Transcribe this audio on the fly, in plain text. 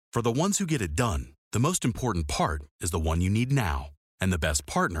For the ones who get it done, the most important part is the one you need now. And the best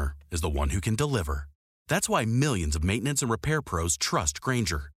partner is the one who can deliver. That's why millions of maintenance and repair pros trust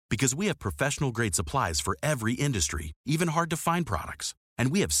Grainger, because we have professional-grade supplies for every industry, even hard-to-find products. And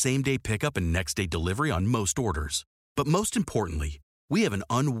we have same-day pickup and next-day delivery on most orders. But most importantly, we have an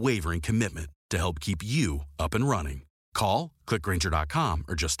unwavering commitment to help keep you up and running. Call, click Grainger.com,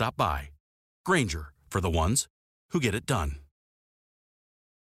 or just stop by. Grainger, for the ones who get it done.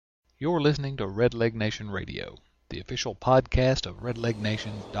 You're listening to Red Leg Nation Radio, the official podcast of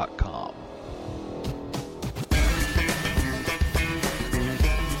RedLegNation.com.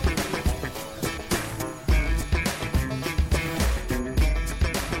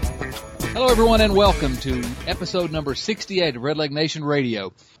 Hello, everyone, and welcome to episode number 68 of Red Leg Nation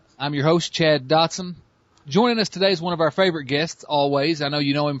Radio. I'm your host, Chad Dotson. Joining us today is one of our favorite guests, always. I know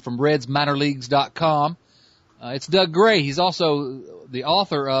you know him from RedsMinorLeagues.com. It's Doug Gray. He's also the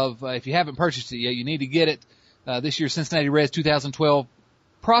author of, if you haven't purchased it yet, you need to get it, this year's Cincinnati Reds 2012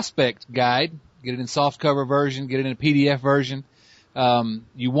 Prospect Guide. Get it in softcover version, get it in a PDF version.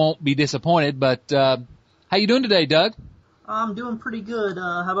 You won't be disappointed, but how you doing today, Doug? I'm doing pretty good.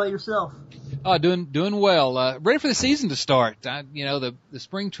 How about yourself? Oh, doing well. Ready for the season to start. The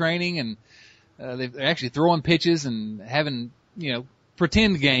spring training, and they're actually throwing pitches and having,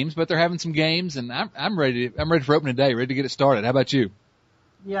 pretend games, but they're having some games, and I'm ready for opening day, ready to get it started. How about you?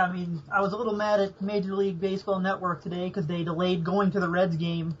 Yeah, I was a little mad at Major League Baseball Network today because they delayed going to the Reds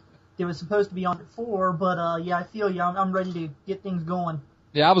game. It was supposed to be on at 4, but I feel you. I'm ready to get things going.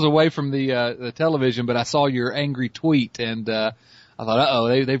 Yeah, I was away from the television, but I saw your angry tweet, and I thought,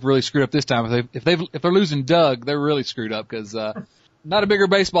 they've really screwed up this time. If they're losing Doug, they're really screwed up because not a bigger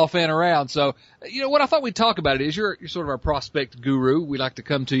baseball fan around. So, what I thought we'd talk about it is you're sort of our prospect guru. We like to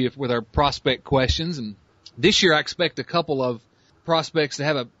come to you with our prospect questions, and this year I expect a couple of prospects to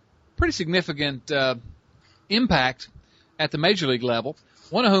have a pretty significant impact at the major league level.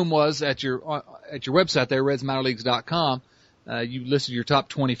 One of whom was at your website there, RedsMinorLeagues.com. You listed your top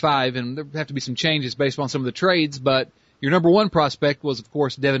 25, and there have to be some changes based on some of the trades, but your number one prospect was, of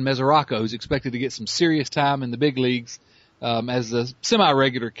course, Devin Mesoraco, who's expected to get some serious time in the big leagues as a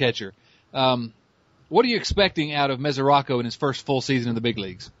semi-regular catcher. What are you expecting out of Mesoraco in his first full season in the big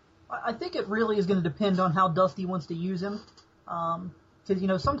leagues? I think it really is going to depend on how Dusty wants to use him,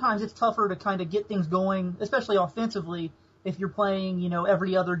 because, sometimes it's tougher to kind of get things going, especially offensively, if you're playing,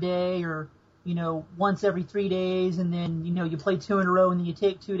 every other day or once every 3 days, and then, you play 2 in a row and then you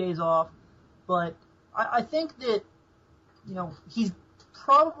take 2 days off. But I think that, he's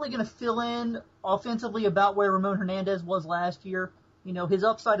probably going to fill in offensively about where Ramon Hernandez was last year. His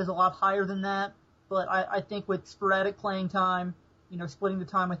upside is a lot higher than that, but I think with sporadic playing time, splitting the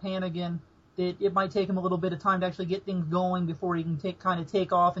time with Hannigan, that it might take him a little bit of time to actually get things going before he can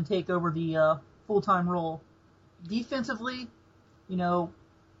take off and take over the full-time role. Defensively,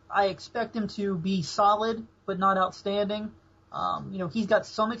 I expect him to be solid, but not outstanding. He's got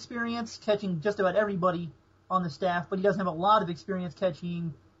some experience catching just about everybody on the staff, but he doesn't have a lot of experience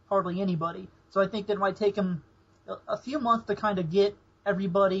catching hardly anybody. So I think that it might take him a few months to kind of get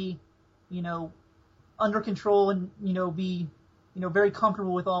everybody, under control and, be, very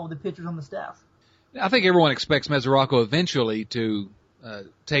comfortable with all of the pitchers on the staff. I think everyone expects Mesoraco eventually to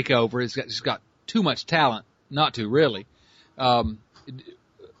take over. He's got too much talent not to, really.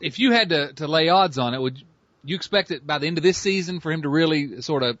 If you had to lay odds on it, would you expect it by the end of this season for him to really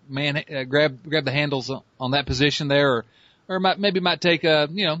sort of grab the handles on that position there, or maybe it might take a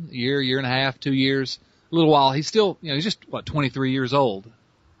year and a half, 2 years, a little while? He's still he's just 23 years old.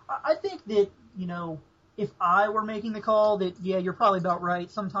 I think that if I were making the call, that you're probably about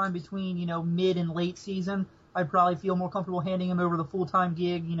right. Sometime between mid and late season, I'd probably feel more comfortable handing him over the full-time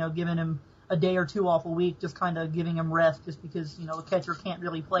gig. Giving him a day or two off a week, just kind of giving him rest, just because a catcher can't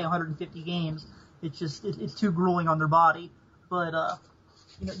really play 150 games. It's too grueling on their body. But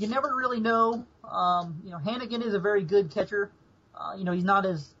you never really know. Hannigan is a very good catcher. He's not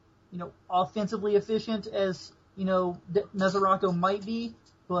as offensively efficient as Mesoraco might be,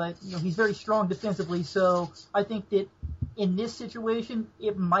 but he's very strong defensively. So I think that in this situation,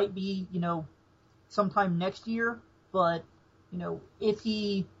 it might be sometime next year. But if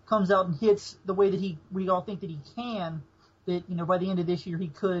he comes out and hits the way that we all think that he can, that by the end of this year he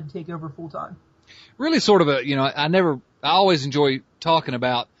could take over full time. Really, sort of I always enjoy talking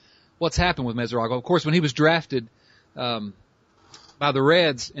about what's happened with Mesoraco. Of course, when he was drafted by the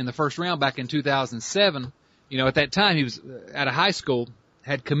Reds in the first round back in 2007, at that time he was out of high school,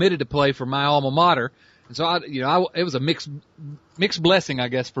 had committed to play for my alma mater, and so it was a mixed blessing, I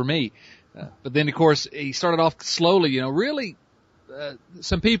guess, for me. But then, of course, he started off slowly, really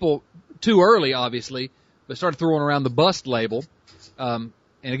some people too early, obviously, but started throwing around the bust label. And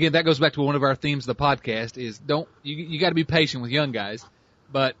again, that goes back to one of our themes of the podcast is you got to be patient with young guys.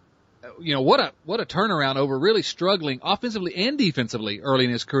 But, what a turnaround over really struggling offensively and defensively early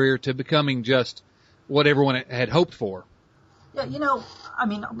in his career to becoming just what everyone had hoped for. Yeah,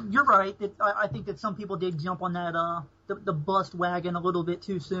 you're right. I think that some people did jump on that the bust wagon a little bit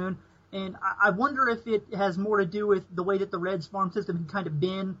too soon. And I wonder if it has more to do with the way that the Reds farm system had kind of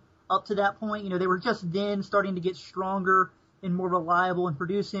been up to that point. They were just then starting to get stronger and more reliable in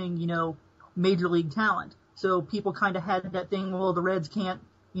producing, major league talent. So people kind of had that thing, well, the Reds can't,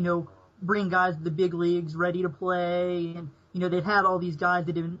 bring guys to the big leagues ready to play. And, they'd had all these guys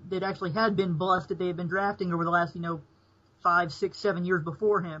that actually had been bust that they had been drafting over the last, 5, 6, 7 years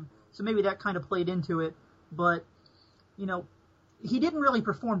before him. So maybe that kind of played into it. But, he didn't really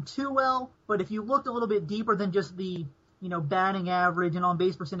perform too well. But if you looked a little bit deeper than just the, batting average and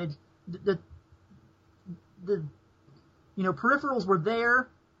on-base percentage, the peripherals were there.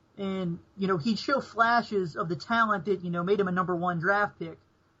 And, he'd show flashes of the talent that, made him a number 1 draft pick.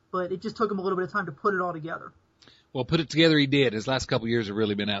 But it just took him a little bit of time to put it all together. Well, put it together he did. His last couple of years have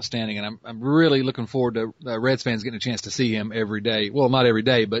really been outstanding, and I'm really looking forward to Reds fans getting a chance to see him every day. Well, not every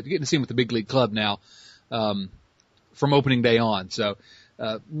day, but getting to see him with the big league club now from opening day on. So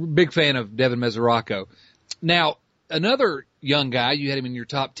big fan of Devin Mesoraco. Now, another young guy, you had him in your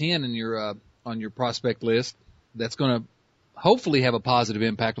top 10 in your on your prospect list that's going to hopefully have a positive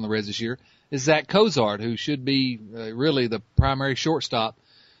impact on the Reds this year, is Zach Cozart, who should be really the primary shortstop.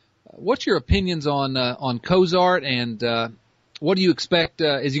 What's your opinions on Cozart, and what do you expect?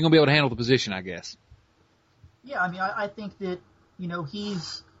 Is he going to be able to handle the position, I guess? Yeah, I think that,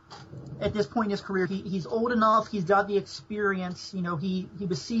 he's, at this point in his career, he's old enough, he's got the experience, he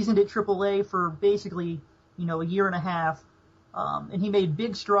was seasoned at AAA for basically, a year and a half, and he made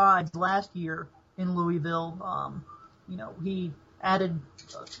big strides last year in Louisville. He added,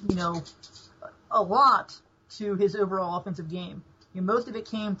 a lot to his overall offensive game. Most of it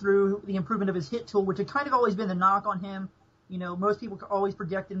came through the improvement of his hit tool, which had kind of always been the knock on him. Most people always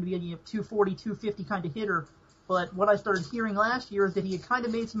projected him to be a 240, 250 kind of hitter. But what I started hearing last year is that he had kind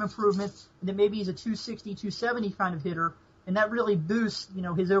of made some improvements, and that maybe he's a 260, 270 kind of hitter, and that really boosts,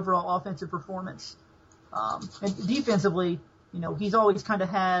 his overall offensive performance. And defensively, he's always kind of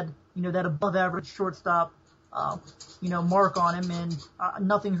had, that above average shortstop, mark on him, and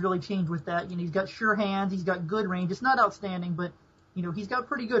nothing's really changed with that. He's got sure hands, he's got good range. It's not outstanding, but he's got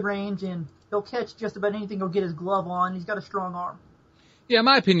pretty good range, and he'll catch just about anything he'll get his glove on. He's got a strong arm. Yeah,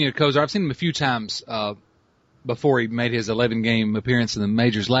 my opinion of Cozart, I've seen him a few times before he made his 11-game appearance in the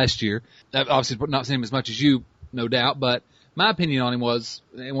majors last year. I've obviously not seen him as much as you, no doubt, but my opinion on him was,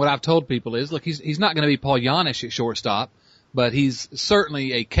 and what I've told people is, look, he's not going to be Paul Janisch at shortstop, but he's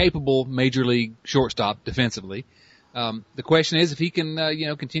certainly a capable major league shortstop defensively. The question is if he can,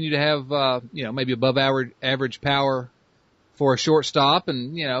 continue to have, maybe above average power for a shortstop,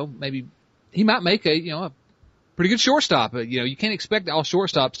 and, maybe he might make a pretty good shortstop. You can't expect all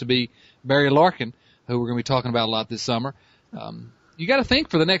shortstops to be Barry Larkin, who we're going to be talking about a lot this summer. You got to think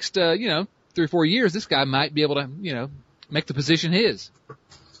for the next, 3 or 4 years, this guy might be able to, make the position his.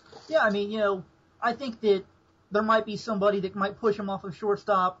 Yeah, I think that there might be somebody that might push him off of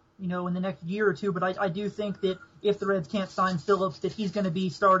shortstop, in the next year or two, but I do think that if the Reds can't sign Phillips, that he's going to be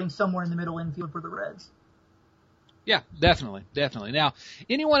starting somewhere in the middle infield for the Reds. Yeah, definitely. Now,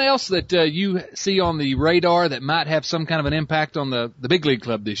 anyone else that you see on the radar that might have some kind of an impact on the big league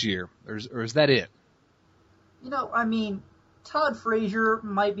club this year, or is that it? Todd Frazier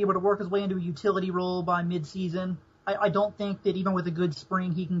might be able to work his way into a utility role by midseason. I don't think that even with a good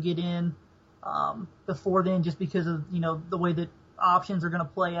spring he can get in before then, just because of the way that options are going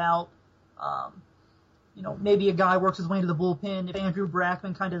to play out. Maybe a guy works his way into the bullpen. If Andrew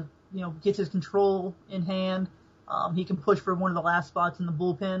Brackman kind of gets his control in hand, he can push for one of the last spots in the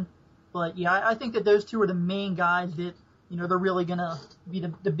bullpen. But yeah, I think that those two are the main guys that they're really going to be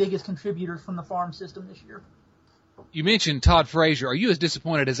the biggest contributors from the farm system this year. You mentioned Todd Frazier. Are you as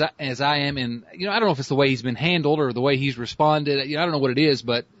disappointed as I am in, I don't know if it's the way he's been handled or the way he's responded. I don't know what it is,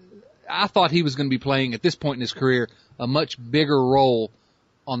 but I thought he was going to be playing at this point in his career a much bigger role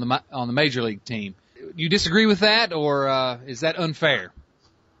on the major league team. You disagree with that, or is that unfair?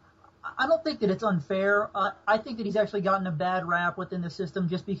 I don't think that it's unfair. I think that he's actually gotten a bad rap within the system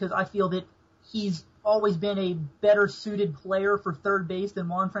just because I feel that he's always been a better suited player for third base than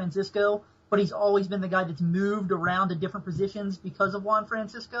Juan Francisco, but he's always been the guy that's moved around to different positions because of Juan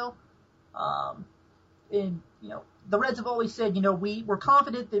Francisco. The Reds have always said, we're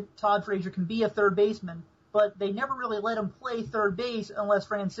confident that Todd Frazier can be a third baseman, but they never really let him play third base unless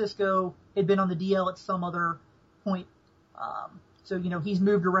Francisco had been on the DL at some other point. So, he's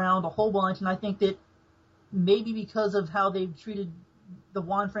moved around a whole bunch, and I think that maybe because of how they've treated the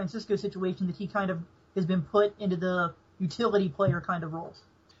Juan Francisco situation, that he kind of has been put into the utility player kind of roles.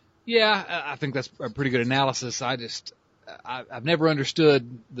 Yeah, I think that's a pretty good analysis. I've never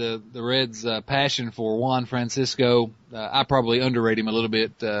understood the Reds' passion for Juan Francisco. I probably underrate him a little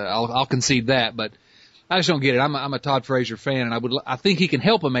bit. I'll concede that, but I just don't get it. I'm a Todd Frazier fan, and I think he can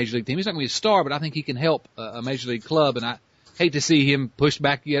help a major league team. He's not going to be a star, but I think he can help a major league club, and I hate to see him pushed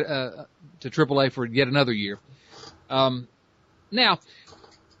back yet to AAA for yet another year. Now,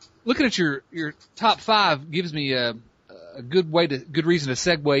 looking at your top five gives me a good reason to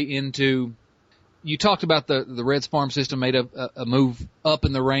segue into. You talked about the Reds farm system made a move up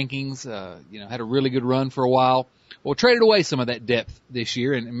in the rankings. Had a really good run for a while. Well, traded away some of that depth this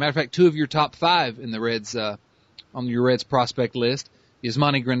year, and matter of fact, two of your top five in the Reds on your Reds prospect list,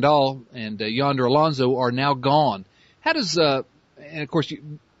 Yasmani Grandal and Yonder Alonso, are now gone. How does and of course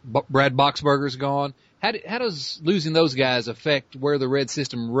Brad Boxberger's gone. How does losing those guys affect where the Red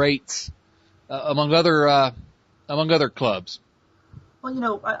system rates among other clubs?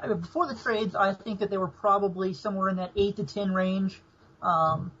 Well, before the trades, I think that they were probably somewhere in that 8 to 10 range.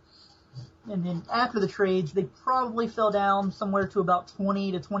 And then after the trades, they probably fell down somewhere to about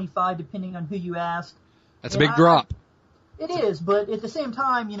 20 to 25, depending on who you ask. That's a big drop. It is, but at the same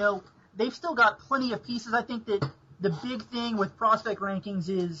time, they've still got plenty of pieces. I think that the big thing with prospect rankings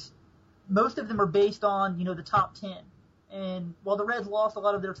is most of them are based on, the top 10. And while the Reds lost a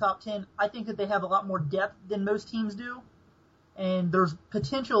lot of their top 10, I think that they have a lot more depth than most teams do. And there's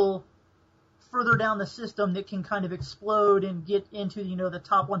potential further down the system that can kind of explode and get into, the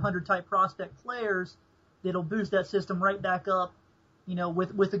top 100 type prospect players that'll boost that system right back up,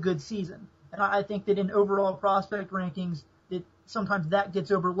 with a good season. And I think that in overall prospect rankings, that sometimes that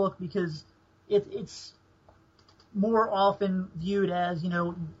gets overlooked because it's more often viewed as,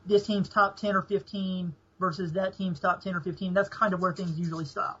 this team's top 10 or 15 versus that team's top 10 or 15. That's kind of where things usually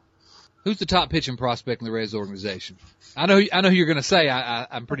stop. Who's the top pitching prospect in the Reds organization? I know who you're going to say.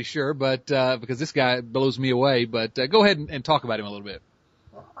 I'm pretty sure, but because this guy blows me away. But go ahead and talk about him a little bit.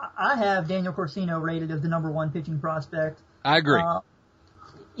 I have Daniel Corsino rated as the number one pitching prospect. I agree.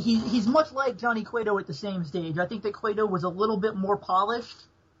 He's much like Johnny Cueto at the same stage. I think that Cueto was a little bit more polished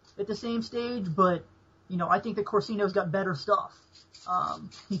at the same stage, but I think that Corsino's got better stuff.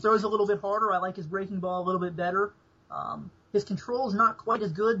 He throws a little bit harder. I like his breaking ball a little bit better. His control's not quite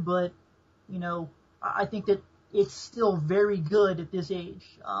as good, but I think that it's still very good at this age.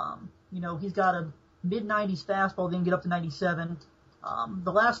 He's got a mid-90s fastball, then get up to 97.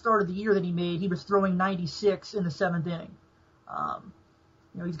 The last start of the year that he made, he was throwing 96 in the seventh inning.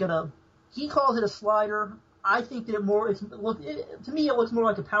 He calls it a slider. I think that to me it looks more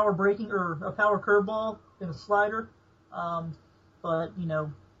like a power breaking or a power curveball than a slider. But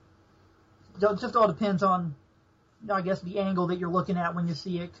it just all depends on, I guess, the angle that you're looking at when you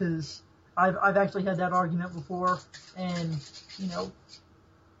see it, because I've actually had that argument before, and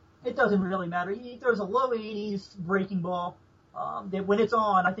it doesn't really matter. He throws a low 80s breaking ball. That when it's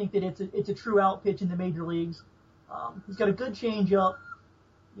on, I think that it's a true out pitch in the major leagues. He's got a good changeup.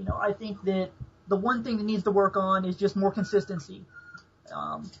 I think that the one thing that needs to work on is just more consistency.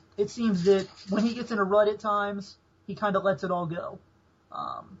 It seems that when he gets in a rut at times, he kind of lets it all go.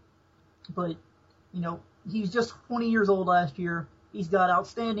 But he was just 20 years old last year. He's got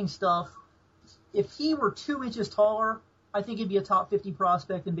outstanding stuff. If he were 2 inches taller, I think he'd be a top 50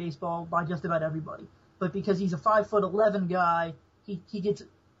 prospect in baseball by just about everybody. But because he's a 5'11" guy, he gets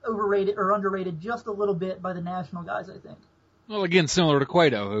overrated or underrated just a little bit by the national guys, I think. Well, again, similar to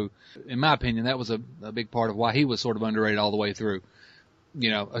Cueto, who, in my opinion, that was a big part of why he was sort of underrated all the way through.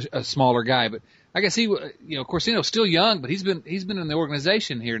 A smaller guy, but I guess Corsino's still young, but he's been in the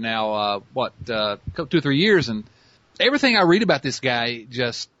organization here now, 2 or 3 years, and everything I read about this guy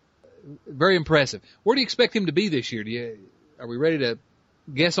just very impressive. Where do you expect him to be this year? Are we ready to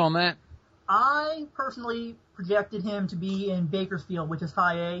guess on that? I personally projected him to be in Bakersfield, which is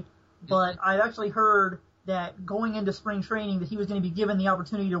high A, but I've actually heard that going into spring training that he was going to be given the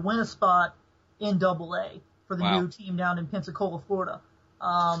opportunity to win a spot in Double A for the new team down in Pensacola, Florida.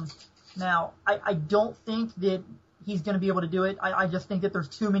 Now, I don't think that he's going to be able to do it. I just think that there's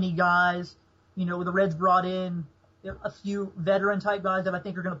too many guys. The Reds brought in a few veteran-type guys that I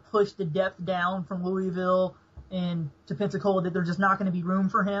think are going to push the depth down from Louisville and to Pensacola, that there's just not going to be room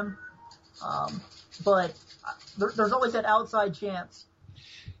for him. But there's always that outside chance.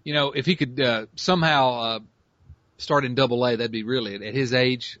 If he could somehow start in Double-A. That'd be really, at his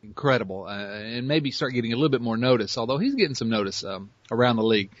age, incredible, and maybe start getting a little bit more notice, although he's getting some notice around the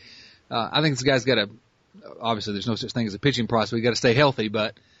league. I think this guy's got obviously there's no such thing as a pitching prospect. We've got to stay healthy,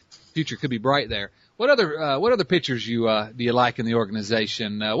 but future could be bright there. What other pitchers do you like in the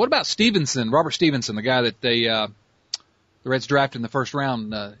organization? What about Stevenson, Robert Stevenson, the guy that the Reds drafted in the first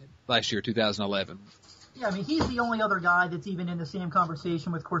round last year, 2011? Yeah, I mean, he's the only other guy that's even in the same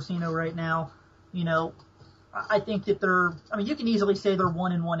conversation with Corsino right now. You know, I think that you can easily say they're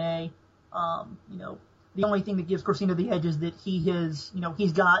 1 and 1A. You know, the only thing that gives Corsino the edge is that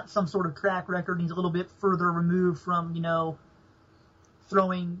he's got some sort of track record and he's a little bit further removed from, you know,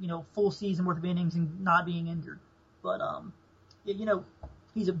 throwing, you know, full season worth of innings and not being injured. But, you know,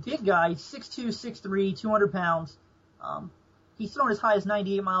 he's a big guy, 6'2", 6'3", 200 pounds. He's thrown as high as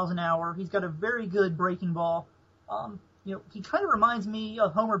 98 miles an hour. He's got a very good breaking ball. You know, he kind of reminds me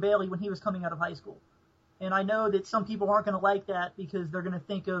of Homer Bailey when he was coming out of high school. And I know that some people aren't going to like that because they're going to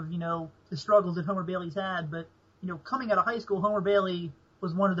think of, you know, the struggles that Homer Bailey's had. But, you know, coming out of high school, Homer Bailey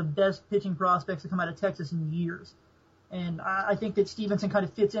was one of the best pitching prospects to come out of Texas in years. And I think that Stevenson kind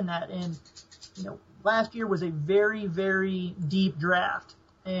of fits in that. And, you know, last year was a very, very deep draft.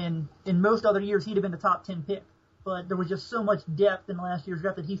 And in most other years, he'd have been the top 10 pick. But there was just so much depth in last year's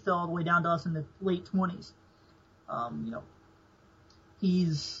draft that he fell all the way down to us in the late 20s. You know,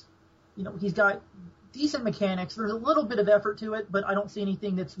 he's got decent mechanics. There's a little bit of effort to it, but I don't see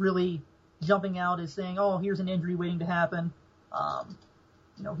anything that's really jumping out as saying, oh, here's an injury waiting to happen.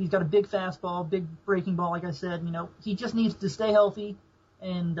 You know, he's got a big fastball, big breaking ball, like I said. You know, he just needs to stay healthy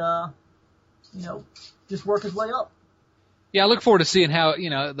and, you know, just work his way up. Yeah, I look forward to seeing how,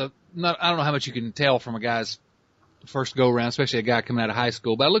 you know, I don't know how much you can tell from a guy's first go around, especially a guy coming out of high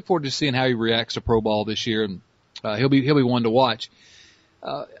school, but I look forward to seeing how he reacts to pro ball this year, and he'll be one to watch.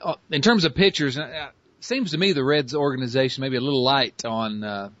 In terms of pitchers, it seems to me the Reds organization may be a little light on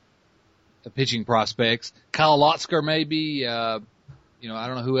the pitching prospects. Kyle Lotzker maybe, you know, I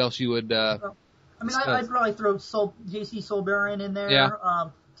don't know who else you would. I mean, I'd probably throw J.C. Solbaran in there. Yeah.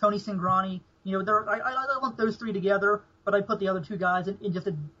 Tony Cingrani. You know, I lump those three together, but I put the other two guys in just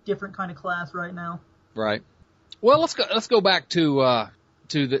a different kind of class right now. Right. Well, let's go back to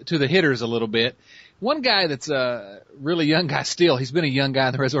the hitters a little bit. One guy that's a really young guy still. He's been a young guy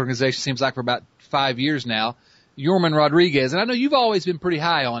in the Reds organization, seems like, for about 5 years now. Yorman Rodriguez, and I know you've always been pretty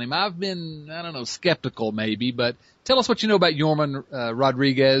high on him. I've been, I don't know, skeptical maybe, but tell us what you know about Yorman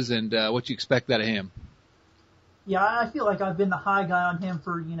Rodriguez and what you expect out of him. Yeah, I feel like I've been the high guy on him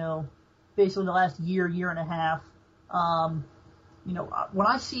for, you know, basically the last year and a half. You know, when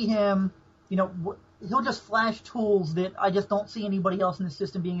I see him, you know, he'll just flash tools that I just don't see anybody else in the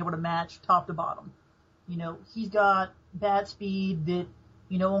system being able to match top to bottom. You know, he's got bat speed that,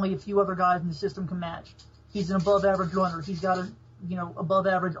 you know, only a few other guys in the system can match. He's an above average runner. He's got a, you know, above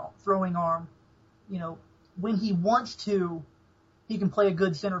average throwing arm. You know, when he wants to, he can play a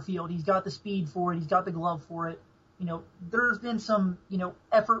good center field. He's got the speed for it. He's got the glove for it. You know, there's been some, you know,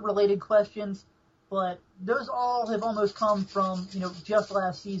 effort related questions, but those all have almost come from, you know, just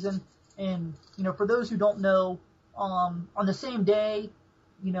last season. And, you know, for those who don't know, on the same day,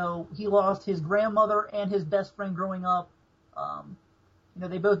 you know, he lost his grandmother and his best friend growing up. You know,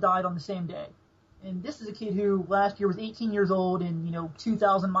 they both died on the same day. And this is a kid who last year was 18 years old and, you know,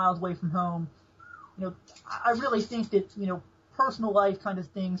 2,000 miles away from home. You know, I really think that, you know, personal life kind of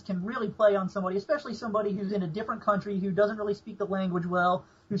things can really play on somebody, especially somebody who's in a different country, who doesn't really speak the language well,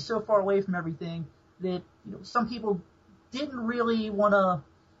 who's so far away from everything that, you know, some people didn't really want to,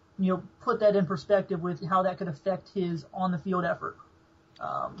 you know, put that in perspective with how that could affect his on-the-field effort.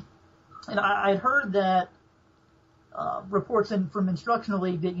 And I'd heard that reports from Instructional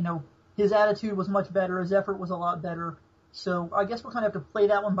League that, you know, his attitude was much better, his effort was a lot better. So I guess we'll kind of have to play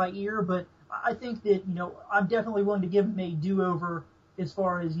that one by ear, but I think that, you know, I'm definitely willing to give him a do-over as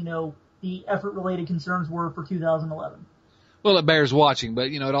far as, you know, the effort-related concerns were for 2011. Well, it bears watching, but,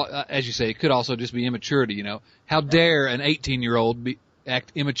 you know, as you say, it could also just be immaturity, you know. How dare an 18-year-old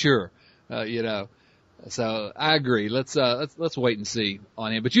act immature, you know. So I agree. Let's wait and see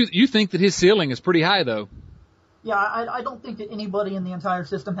on him. But you think that his ceiling is pretty high, though. Yeah, I don't think that anybody in the entire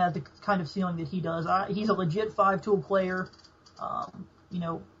system has the kind of ceiling that he does. He's a legit five-tool player. You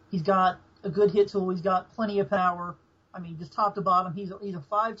know, he's got a good hit tool. He's got plenty of power. I mean, just top to bottom, he's a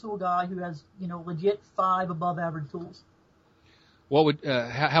five-tool guy who has, you know, legit 5 above-average tools. What would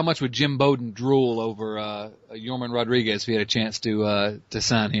how much would Jim Bowden drool over Yorman Rodriguez if he had a chance to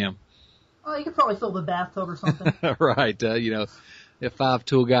sign him? Oh, you could probably fill the bathtub or something. Right, you know, a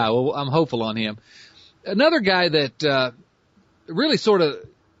 5-tool guy. Well, I'm hopeful on him. Another guy that really sort of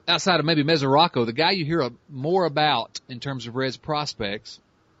outside of maybe Mesoraco, the guy you hear more about in terms of Reds prospects,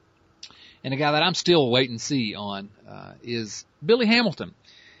 and a guy that I'm still waiting to see on, is Billy Hamilton.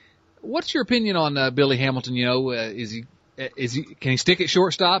 What's your opinion on Billy Hamilton? You know, can he stick at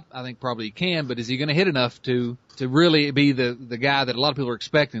shortstop? I think probably he can, but is he going to hit enough to really be the guy that a lot of people are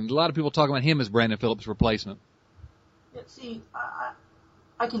expecting? A lot of people talk about him as Brandon Phillips' replacement. Yeah, see,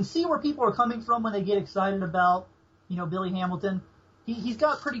 I can see where people are coming from when they get excited about, you know, Billy Hamilton. He's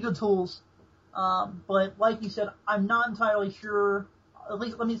got pretty good tools, but like you said, I'm not entirely sure. At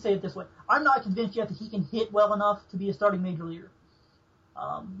least let me say it this way: I'm not convinced yet that he can hit well enough to be a starting major leaguer.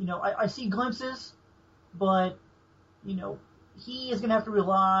 You know, I see glimpses, but you know, he is going to have to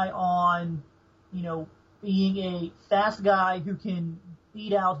rely on, you know, being a fast guy who can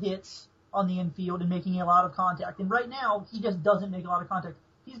beat out hits on the infield and making a lot of contact. And right now, he just doesn't make a lot of contact.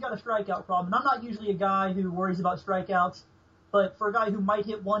 He's got a strikeout problem. And I'm not usually a guy who worries about strikeouts, but for a guy who might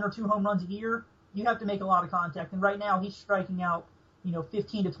hit 1 or 2 home runs a year, you have to make a lot of contact. And right now, he's striking out, you know,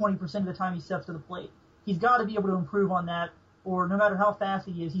 15 to 20% of the time he steps to the plate. He's got to be able to improve on that, or no matter how fast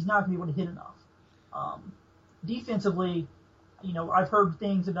he is, he's not going to be able to hit enough. Defensively, you know, I've heard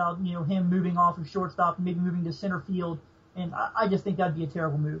things about, you know, him moving off of shortstop and maybe moving to center field, and I just think that'd be a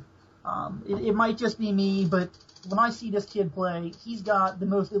terrible move. It might just be me, but when I see this kid play, he's got the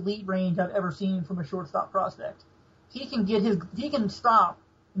most elite range I've ever seen from a shortstop prospect. He can stop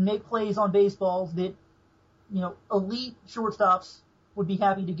and make plays on baseballs that, you know, elite shortstops would be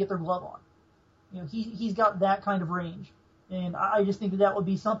happy to get their glove on. You know, he's got that kind of range, and I just think that would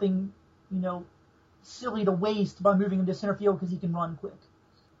be something, you know, silly to waste by moving him to center field because he can run quick.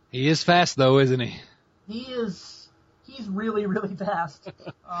 He is fast, though, isn't he? He's really, really fast.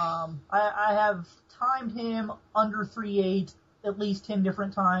 I have timed him under 3.8 at least 10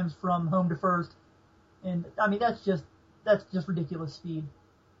 different times from home to first, and I mean that's just ridiculous speed.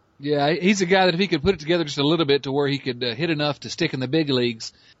 Yeah, he's a guy that if he could put it together just a little bit to where he could hit enough to stick in the big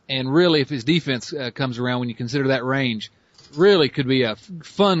leagues, and really if his defense comes around when you consider that range, really could be a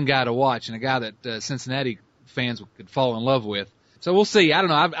fun guy to watch and a guy that Cincinnati fans could fall in love with. So we'll see. I don't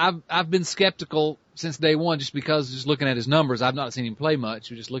know. I've been skeptical since day one just because just looking at his numbers. I've not seen him play much.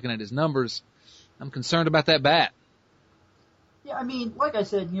 Just looking at his numbers, I'm concerned about that bat. Yeah, I mean, like I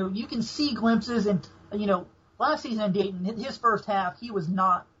said, you know, you can see glimpses, and you know, last season in Dayton, his first half, he was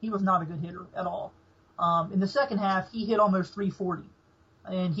not a good hitter at all. In the second half, he hit almost 340,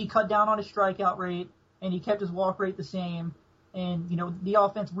 and he cut down on his strikeout rate, and he kept his walk rate the same. And, you know, the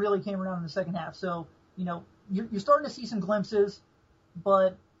offense really came around in the second half. So, you know, you're starting to see some glimpses,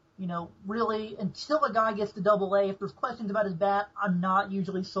 but, you know, really, until a guy gets to Double-A, if there's questions about his bat, I'm not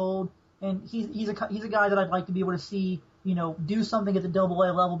usually sold. And he's a guy that I'd like to be able to see, you know, do something at the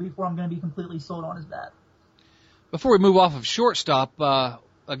Double-A level before I'm going to be completely sold on his bat. Before we move off of shortstop, a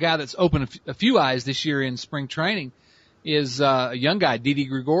guy that's opened a few eyes this year in spring training is a young guy, Didi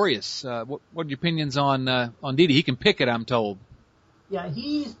Gregorius. What are your opinions on Didi? He can pick it, I'm told. Yeah,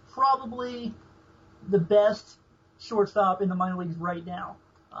 he's probably the best shortstop in the minor leagues right now,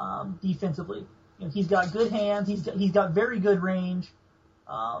 defensively. You know, he's got good hands. He's got very good range.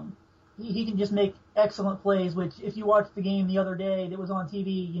 He can just make excellent plays, which if you watched the game the other day that was on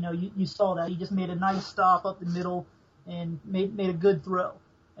TV, you know, you saw that. He just made a nice stop up the middle and made a good throw.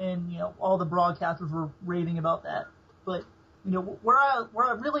 And, you know, all the broadcasters were raving about that. But, you know, where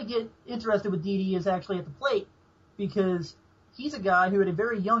I really get interested with Didi is actually at the plate, because he's a guy who at a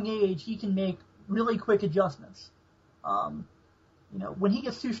very young age, he can make really quick adjustments. You know, when he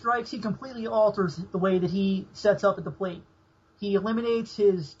gets 2 strikes, he completely alters the way that he sets up at the plate. He eliminates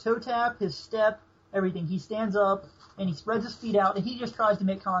his toe tap, his step, everything. He stands up and he spreads his feet out and he just tries to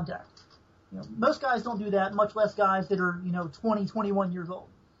make contact. You know, most guys don't do that, much less guys that are, you know, 20, 21 years old.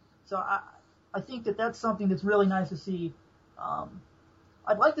 So I think that that's something that's really nice to see.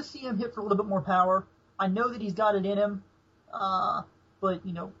 I'd like to see him hit for a little bit more power. I know that he's got it in him, but,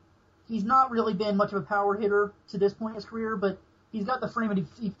 you know, he's not really been much of a power hitter to this point in his career, but he's got the frame, and if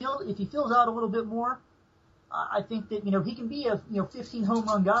he fills out a little bit more, I think that, you know, he can be a, you know, 15 home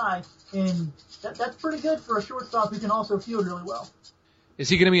run guy, and that's pretty good for a shortstop who can also field really well. Is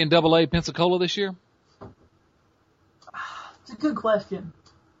he going to be in Double-A Pensacola this year? It's a good question.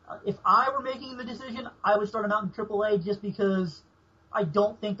 If I were making the decision, I would start him out in Triple-A just because I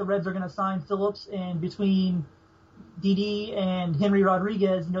don't think the Reds are going to sign Phillips, and between Didi and Henry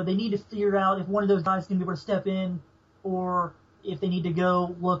Rodriguez, you know, they need to figure out if one of those guys is going to be able to step in, or if they need to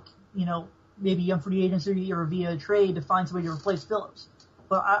go look, you know, maybe on free agency or via trade to find somebody to replace Phillips.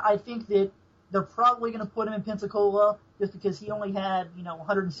 But I think that they're probably going to put him in Pensacola just because he only had, you know,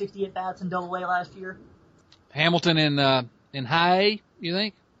 160 at-bats in Double-A last year. Hamilton in High A, you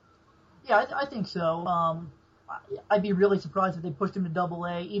think? Yeah, I think so. I'd be really surprised if they pushed him to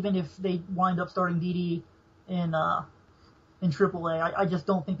Double-A, even if they wind up starting Didi in Triple-A. I just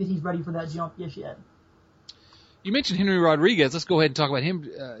don't think that he's ready for that jump just yet. You mentioned Henry Rodriguez. Let's go ahead and talk about him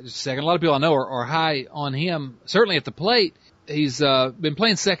just a second. A lot of people I know are high on him, certainly at the plate. He's been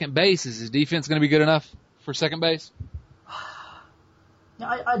playing second base. Is his defense going to be good enough for second base?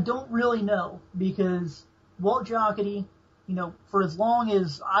 I don't really know, because Walt Jocketty, for as long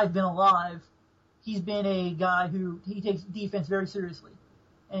as I've been alive, he's been a guy who he takes defense very seriously.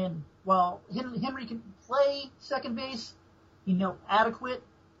 And while Henry can play second base, adequate,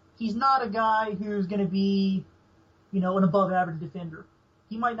 he's not a guy who's going to be, an above average defender.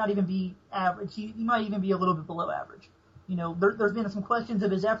 He might not even be average. He might even be a little bit below average. There's been some questions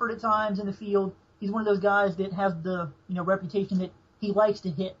of his effort at times in the field. He's one of those guys that has the, reputation that he likes to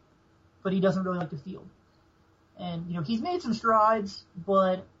hit, but he doesn't really like to field. And, he's made some strides,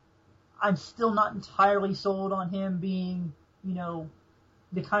 but I'm still not entirely sold on him being,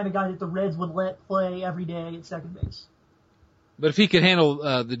 the kind of guy that the Reds would let play every day at second base. But if he could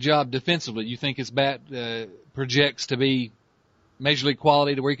handle the job defensively, you think his bat projects to be Major League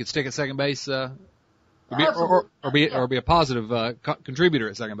quality to where he could stick at second base, or be a positive contributor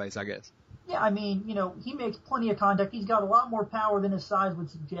at second base, I guess. Yeah, he makes plenty of contact. He's got a lot more power than his size would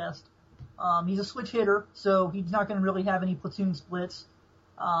suggest. He's a switch hitter, so he's not going to really have any platoon splits.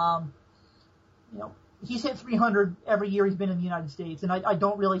 He's hit 300 every year he's been in the United States, and I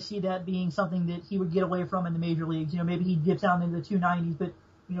don't really see that being something that he would get away from in the major leagues. Maybe he dips down into the 290s, but,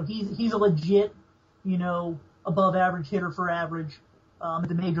 he's a legit, above average hitter for average at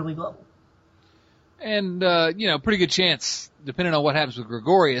the major league level. And, pretty good chance, depending on what happens with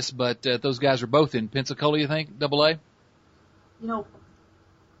Gregorius, but those guys are both in Pensacola, you think, Double-A?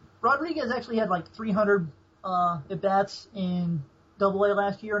 Rodriguez actually had like 300 at-bats in Double-A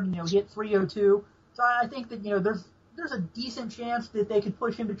last year, and, he hit 302. So I think that, there's a decent chance that they could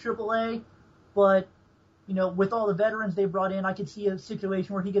push him to Triple-A, but, with all the veterans they brought in, I could see a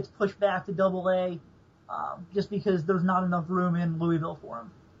situation where he gets pushed back to Double-A just because there's not enough room in Louisville for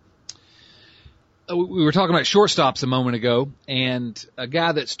him. We were talking about shortstops a moment ago, and a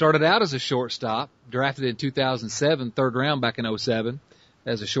guy that started out as a shortstop, drafted in 2007, third round back in 2007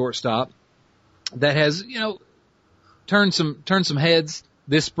 as a shortstop, that has, turned some heads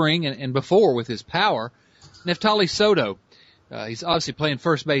this spring and before with his power. Neftali Soto, he's obviously playing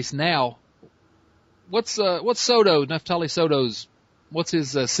first base now. What's Neftali Soto's, what's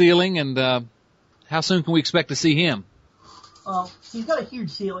his ceiling, and how soon can we expect to see him? He's got a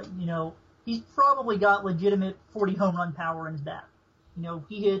huge ceiling, He's probably got legitimate 40 home run power in his bat.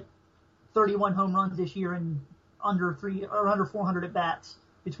 He hit 31 home runs this year in under 400 at bats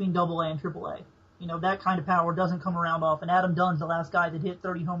between Double-A and Triple-A. That kind of power doesn't come around often. Adam Dunn's the last guy that hit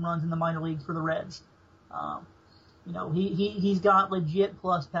 30 home runs in the minor leagues for the Reds. He's got legit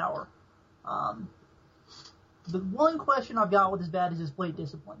plus power. The one question I've got with his bat is his plate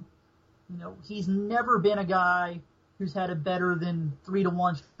discipline. He's never been a guy who's had a better than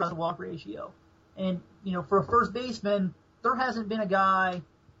 3-to-1 strike-to-walk ratio. And, for a first baseman, there hasn't been a guy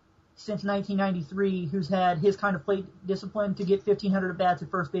since 1993 who's had his kind of plate discipline to get 1,500 at-bats at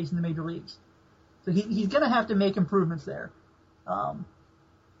first base in the major leagues. So he's going to have to make improvements there.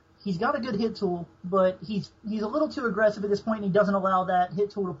 He's got a good hit tool, but he's a little too aggressive at this point, and he doesn't allow that hit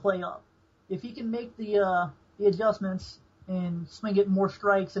tool to play up. If he can make the adjustments and swing at more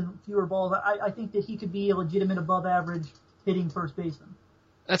strikes and fewer balls, I think that he could be a legitimate above-average hitting first baseman.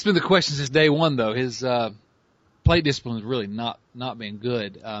 That's been the question since day one, though. His plate discipline is really not being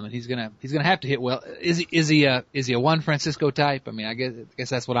good, and he's gonna have to hit well. Is he a Juan Francisco type? I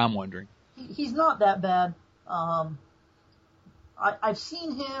guess that's what I'm wondering. He's not that bad. I've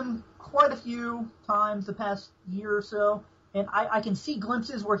seen him quite a few times the past year or so, and I can see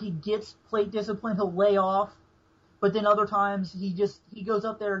glimpses where he gets plate discipline. He'll lay off. But then other times he goes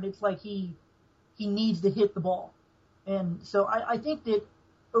up there and it's like he needs to hit the ball. And so I think that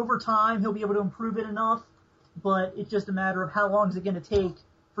over time he'll be able to improve it enough, but it's just a matter of how long is it going to take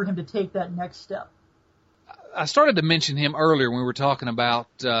for him to take that next step. I started to mention him earlier when we were talking about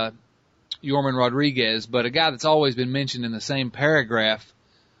Yorman Rodriguez, but a guy that's always been mentioned in the same paragraph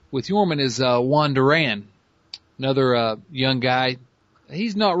with Yorman is Juan Duran, another young guy.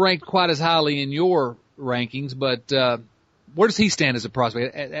 He's not ranked quite as highly in your rankings, but where does he stand as a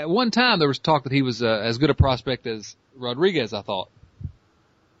prospect? At one time, there was talk that he was as good a prospect as Rodriguez, I thought.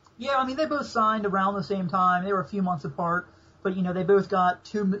 Yeah, they both signed around the same time. They were a few months apart, but they both got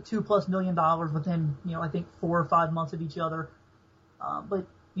 $2+ million within I think 4 or 5 months of each other. But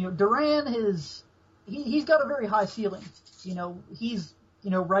Duran he's got a very high ceiling. He's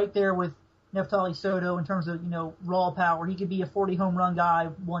right there with Neftali Soto in terms of, raw power. He could be a 40 home run guy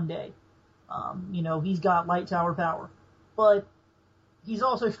one day. He's got light tower power. But he's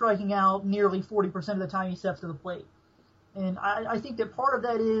also striking out nearly 40% of the time he steps to the plate. And I think that part of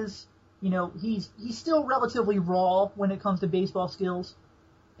that is, he's still relatively raw when it comes to baseball skills.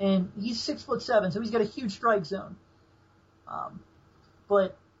 And he's 6'7", so he's got a huge strike zone.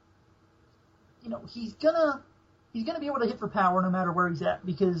 But he's gonna be able to hit for power no matter where he's at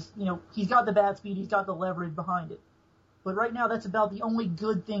because, he's got the bat speed, he's got the leverage behind it. But right now that's about the only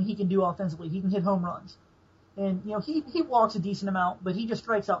good thing he can do offensively. He can hit home runs. And, he walks a decent amount, but he just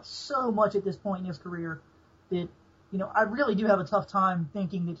strikes out so much at this point in his career that, I really do have a tough time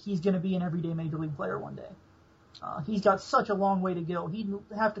thinking that he's going to be an everyday major league player one day. He's got such a long way to go. He'd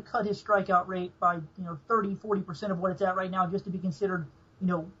have to cut his strikeout rate by, 30, 40% of what it's at right now just to be considered,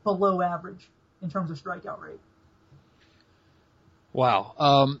 below average in terms of strikeout rate.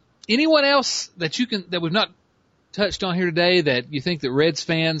 Wow. Anyone else that we've not touched on here today that you think that Reds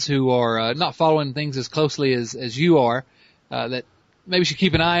fans who are not following things as closely as you are, that maybe should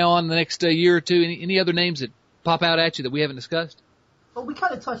keep an eye on the next year or two? Any other names that pop out at you that we haven't discussed? Well, we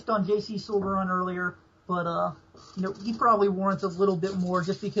kind of touched on J.C. Silverun earlier, but he probably warrants a little bit more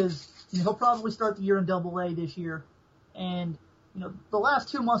just because he'll probably start the year in Double-A this year, and the last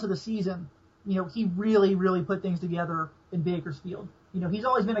 2 months of the season, he really, really put things together in Bakersfield. He's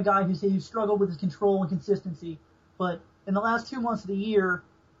always been a guy who struggled with his control and consistency, but in the last 2 months of the year,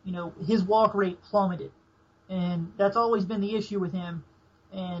 his walk rate plummeted, and that's always been the issue with him.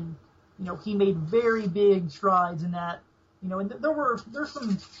 And he made very big strides in that. And there's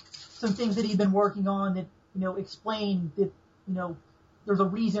some things that he'd been working on that explain that there's a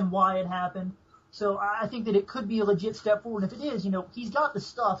reason why it happened. So I think that it could be a legit step forward. If it is, he's got the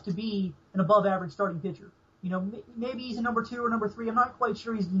stuff to be an above average starting pitcher. Maybe he's a number 2 or number 3. I'm not quite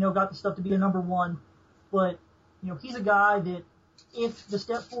sure he's got the stuff to be a number 1, but he's a guy that if the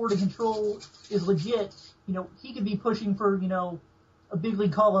step forward in control is legit, he could be pushing for a big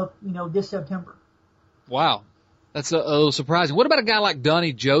league call up this September. Wow. That's a little surprising. What about a guy like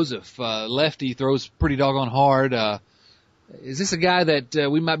Donnie Joseph? Lefty, throws pretty doggone hard. Is this a guy that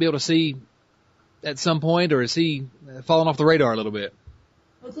we might be able to see at some point, or is he falling off the radar a little bit?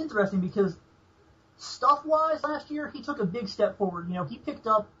 It's interesting because stuff-wise last year, he took a big step forward. He picked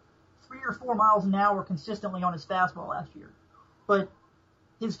up 3 or 4 miles an hour consistently on his fastball last year. But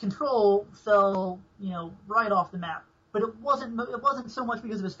his control fell, right off the map. But it wasn't so much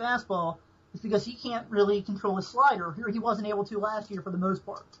because of his fastball. It's because he can't really control his slider. He wasn't able to last year for the most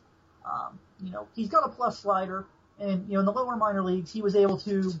part. He's got a plus slider, and, in the lower minor leagues, he was able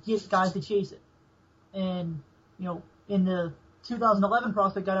to get guys to chase it. And, in the 2011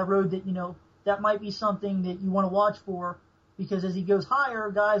 prospect guide, I wrote that, that might be something that you want to watch for, because as he goes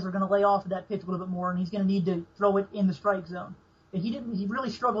higher, guys are going to lay off of that pitch a little bit more, and he's going to need to throw it in the strike zone. And he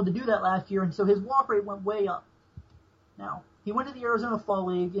really struggled to do that last year, and so his walk rate went way up. Now, he went to the Arizona Fall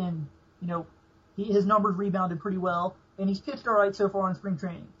League, and, his numbers rebounded pretty well, and he's pitched all right so far in spring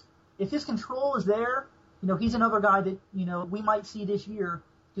training. If his control is there, he's another guy that, we might see this year,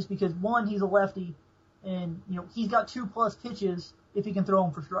 just because, one, he's a lefty, and, he's got 2+ pitches if he can throw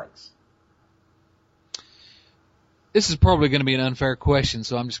them for strikes. This is probably going to be an unfair question,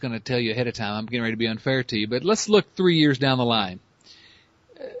 so I'm just going to tell you ahead of time. I'm getting ready to be unfair to you, but let's look 3 years down the line.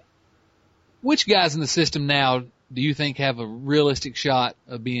 Which guys in the system now do you think have a realistic shot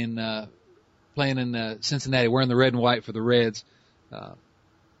of being playing in Cincinnati, wearing the red and white for the Reds, out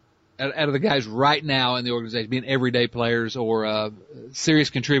of the guys right now in the organization, being everyday players or serious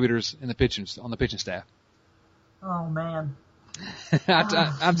contributors on the pitching staff? Oh, man.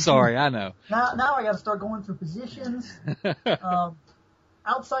 I'm sorry, I know. Now I got to start going through positions.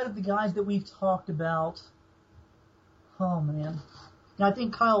 Outside of the guys that we've talked about, oh, man. Now, I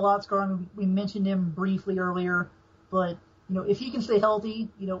think Kyle Lotzgar, we mentioned him briefly earlier, but, if he can stay healthy,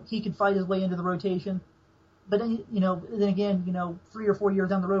 he could fight his way into the rotation. But then, then again, 3 or 4 years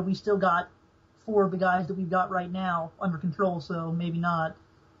down the road, we still got 4 of the guys that we've got right now under control, so maybe not.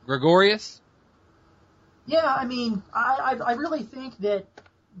 Gregorius? Yeah, I mean, I really think that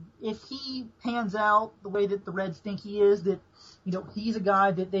if he pans out the way that the Reds think he is, that, he's a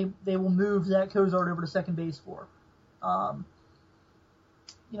guy that they will move Zach Cozart over to second base for.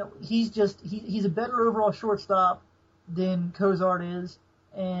 He's a better overall shortstop than Cozart is,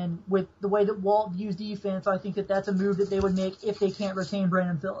 and with the way that Walt views defense, I think that that's a move that they would make if they can't retain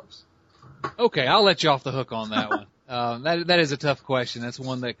Brandon Phillips. Okay, I'll let you off the hook on that one. That is a tough question. That's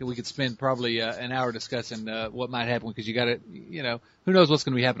one that we could spend probably an hour discussing what might happen, because you got to, who knows what's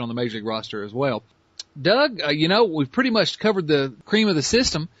going to be happening on the Major League roster as well. Doug, we've pretty much covered the cream of the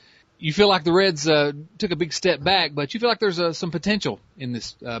system. You feel like the Reds took a big step back, but you feel like there's some potential in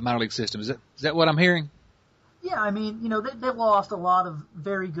this minor league system. Is that what I'm hearing? Yeah, I mean, they lost a lot of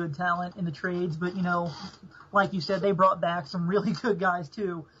very good talent in the trades, but, like you said, they brought back some really good guys,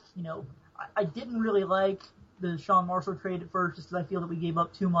 too. I didn't really like the Sean Marshall trade at first just because I feel that we gave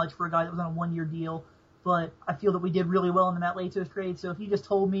up too much for a guy that was on a one-year deal, but I feel that we did really well in the Matt Latos trade, so if you just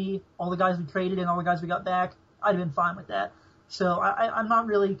told me all the guys we traded and all the guys we got back, I'd have been fine with that. So I'm not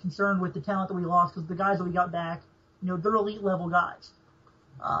really concerned with the talent that we lost because the guys that we got back, they're elite-level guys.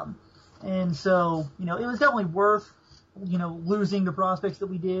 And so, it was definitely worth, losing the prospects that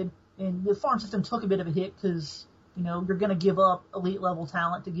we did. And the farm system took a bit of a hit because, you're going to give up elite-level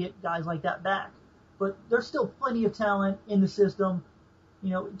talent to get guys like that back. But there's still plenty of talent in the system.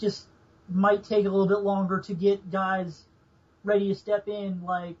 It just might take a little bit longer to get guys ready to step in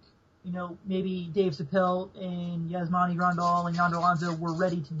like, maybe Dave Chappelle and Yasmani Grandal and Yonder Alonso were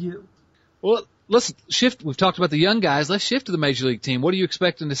ready to do. Well, let's shift. We've talked about the young guys. Let's shift to the Major League team. What are you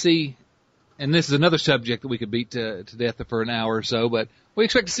expecting to see? And this is another subject that we could beat to death for an hour or so, but what do you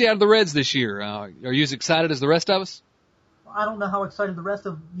expect to see out of the Reds this year? Are you as excited as the rest of us? I don't know how excited the rest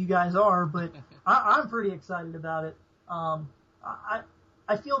of you guys are, but I'm pretty excited about it.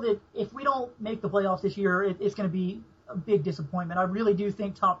 I feel that if we don't make the playoffs this year, it's going to be a big disappointment. I really do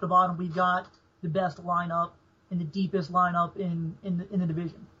think top to bottom we've got the best lineup and the deepest lineup in the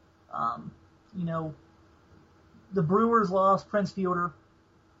division. The Brewers lost Prince Fielder.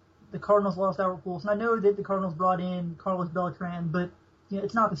 The Cardinals lost Albert Pujols. And I know that the Cardinals brought in Carlos Beltran, but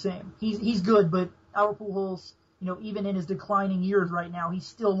it's not the same. He's good, but Albert Pujols, even in his declining years right now, he's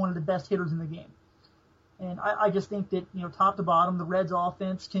still one of the best hitters in the game. And I just think that, top to bottom, the Reds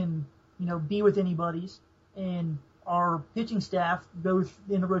offense can, be with anybody's. And our pitching staff, both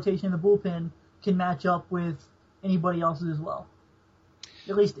in the rotation and the bullpen, can match up with anybody else's as well.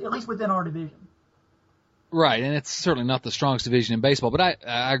 At least within our division. Right, and it's certainly not the strongest division in baseball, but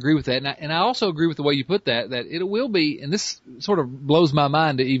I agree with that. And I also agree with the way you put that it will be, and this sort of blows my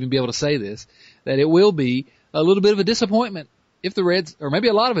mind to even be able to say this, that it will be a little bit of a disappointment if the Reds, or maybe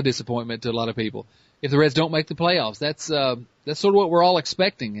a lot of a disappointment to a lot of people, if the Reds don't make the playoffs. That's sort of what we're all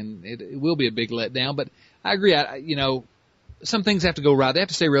expecting, and it will be a big letdown. But I agree, some things have to go right. They have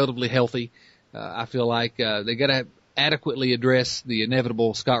to stay relatively healthy. I feel like they got to adequately address the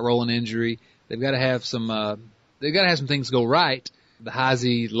inevitable Scott Rowland injury. They've got to have some things go right. The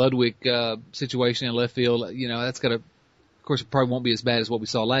Heisey Ludwig situation in left field, that's got to, of course, it probably won't be as bad as what we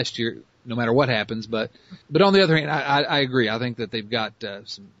saw last year, no matter what happens. But on the other hand, I agree. I think that they've got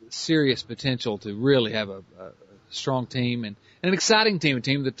some serious potential to really have a strong team and an exciting team, a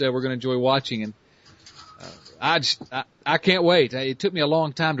team that we're going to enjoy watching. And I can't wait. It took me a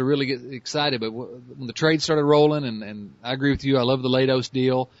long time to really get excited, but when the trade started rolling, and I agree with you, I love the Latos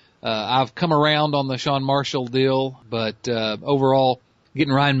deal. I've come around on the Sean Marshall deal, but overall,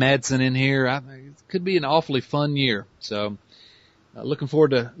 getting Ryan Madson in here, it could be an awfully fun year. So, looking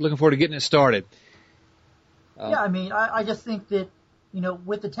forward to getting it started. I just think that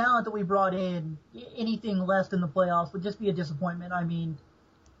with the talent that we brought in, anything less than the playoffs would just be a disappointment.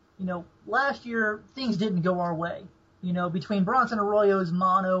 Last year things didn't go our way. Between Bronson Arroyo's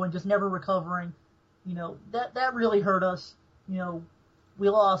mono and just never recovering, that really hurt us. We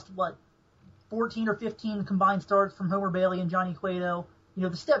lost, 14 or 15 combined starts from Homer Bailey and Johnny Cueto.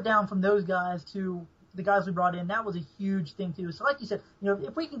 The step down from those guys to the guys we brought in, that was a huge thing, too. So like you said,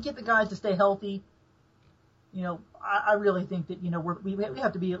 if we can get the guys to stay healthy, I really think that, we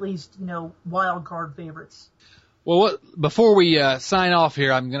have to be at least, wild card favorites. Well, before we sign off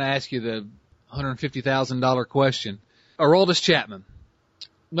here, I'm going to ask you the $150,000 question. Aroldis Chapman,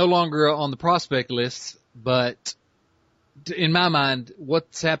 no longer on the prospect lists, but in my mind,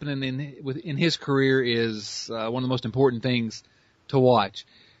 what's happening in his career is one of the most important things to watch.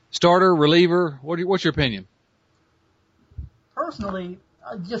 Starter, reliever, what's your opinion? Personally,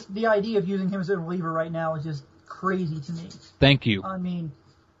 just the idea of using him as a reliever right now is just crazy to me. Thank you.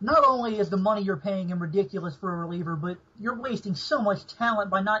 Not only is the money you're paying him ridiculous for a reliever, but you're wasting so much talent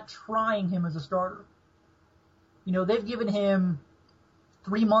by not trying him as a starter. They've given him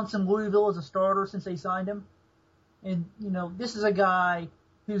 3 months in Louisville as a starter since they signed him. And, this is a guy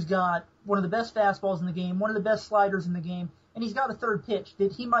who's got one of the best fastballs in the game, one of the best sliders in the game, and he's got a third pitch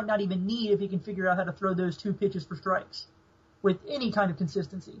that he might not even need if he can figure out how to throw those 2 pitches for strikes with any kind of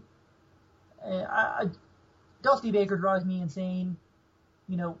consistency. Dusty Baker drives me insane,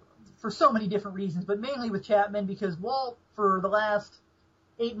 for so many different reasons, but mainly with Chapman because Walt, for the last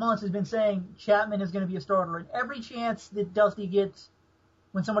 8 months, has been saying Chapman is going to be a starter. And every chance that Dusty gets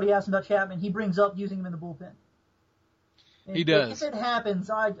when somebody asks him about Chapman, he brings up using him in the bullpen. And he does. If it happens,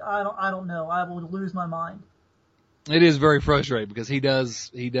 I don't know. I will lose my mind. It is very frustrating because he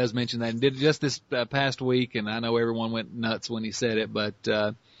does mention that, and did just this past week, and I know everyone went nuts when he said it, but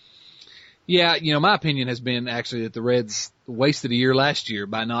yeah, my opinion has been actually that the Reds wasted a year last year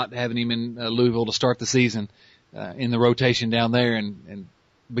by not having him in Louisville to start the season in the rotation down there and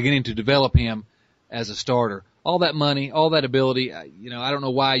beginning to develop him as a starter. All that money, all that ability, I don't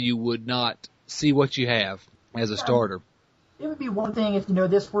know why you would not see what you have as a starter. It would be one thing if,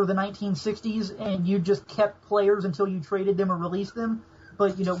 this were the 1960s and you just kept players until you traded them or released them.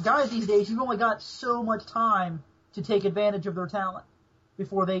 But, guys these days, you've only got so much time to take advantage of their talent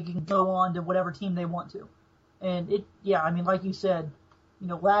before they can go on to whatever team they want to. And like you said,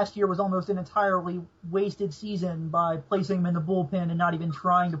 last year was almost an entirely wasted season by placing him in the bullpen and not even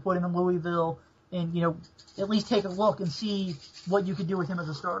trying to put him in Louisville and, at least take a look and see what you could do with him as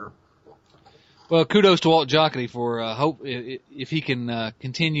a starter. Well, kudos to Walt Jocketty for hope if he can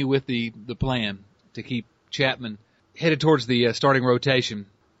continue with the plan to keep Chapman headed towards the starting rotation.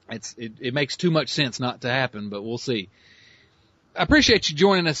 It makes too much sense not to happen, but we'll see. I appreciate you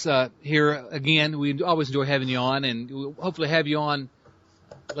joining us here again. We always enjoy having you on, and we'll hopefully have you on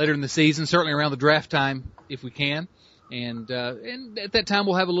later in the season, certainly around the draft time if we can. And at that time,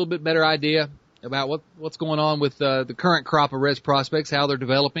 we'll have a little bit better idea about what's going on with the current crop of Reds prospects, how they're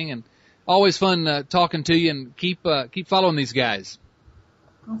developing, and always fun talking to you, and keep following these guys.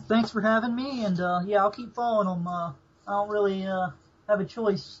 Well, thanks for having me, and I'll keep following them. I don't really have a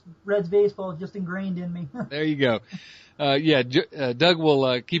choice. Reds baseball is just ingrained in me. There you go. Doug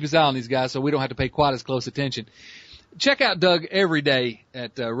will keep his eye on these guys so we don't have to pay quite as close attention. Check out Doug every day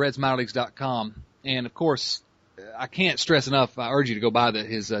at RedsMinorLeagues.com, and of course, I can't stress enough. I urge you to go buy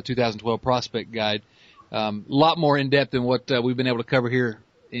his 2012 prospect guide. A lot more in depth than what we've been able to cover here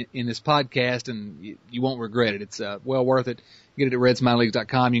in this podcast, and you won't regret it. It's well worth it. Get it at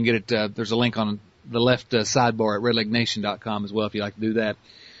RedsMinorLeagues.com. You can get it. There's a link on the left sidebar at RedLegNation.com as well if you like to do that.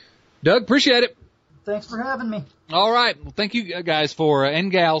 Doug, appreciate it. Thanks for having me. All right. Well, thank you guys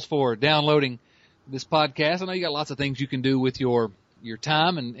and gals for downloading this podcast. I know you got lots of things you can do with your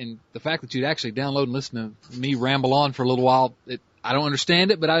time, and the fact that you'd actually download and listen to me ramble on for a little while, I don't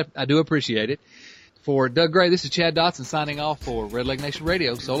understand it, but I do appreciate it. For Doug Gray, this is Chad Dotson signing off for Red Leg Nation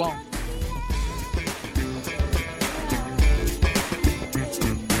Radio. So long.